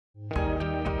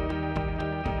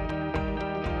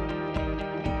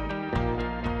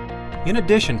In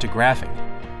addition to graphing,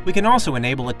 we can also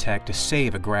enable a tech to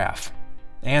save a graph.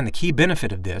 And the key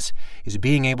benefit of this is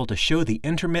being able to show the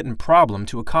intermittent problem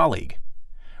to a colleague.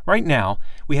 Right now,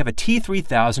 we have a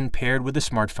T3000 paired with a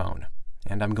smartphone,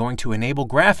 and I'm going to enable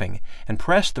graphing and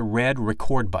press the red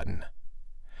Record button.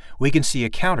 We can see a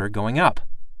counter going up.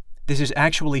 This is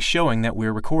actually showing that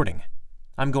we're recording.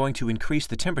 I'm going to increase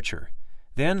the temperature,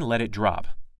 then let it drop.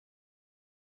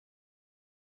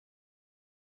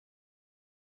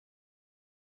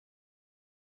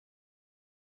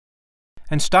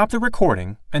 And stop the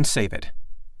recording and save it.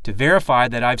 To verify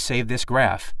that I've saved this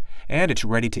graph and it's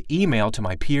ready to email to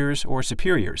my peers or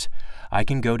superiors, I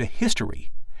can go to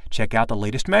History, check out the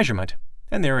latest measurement,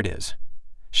 and there it is,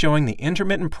 showing the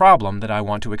intermittent problem that I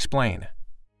want to explain.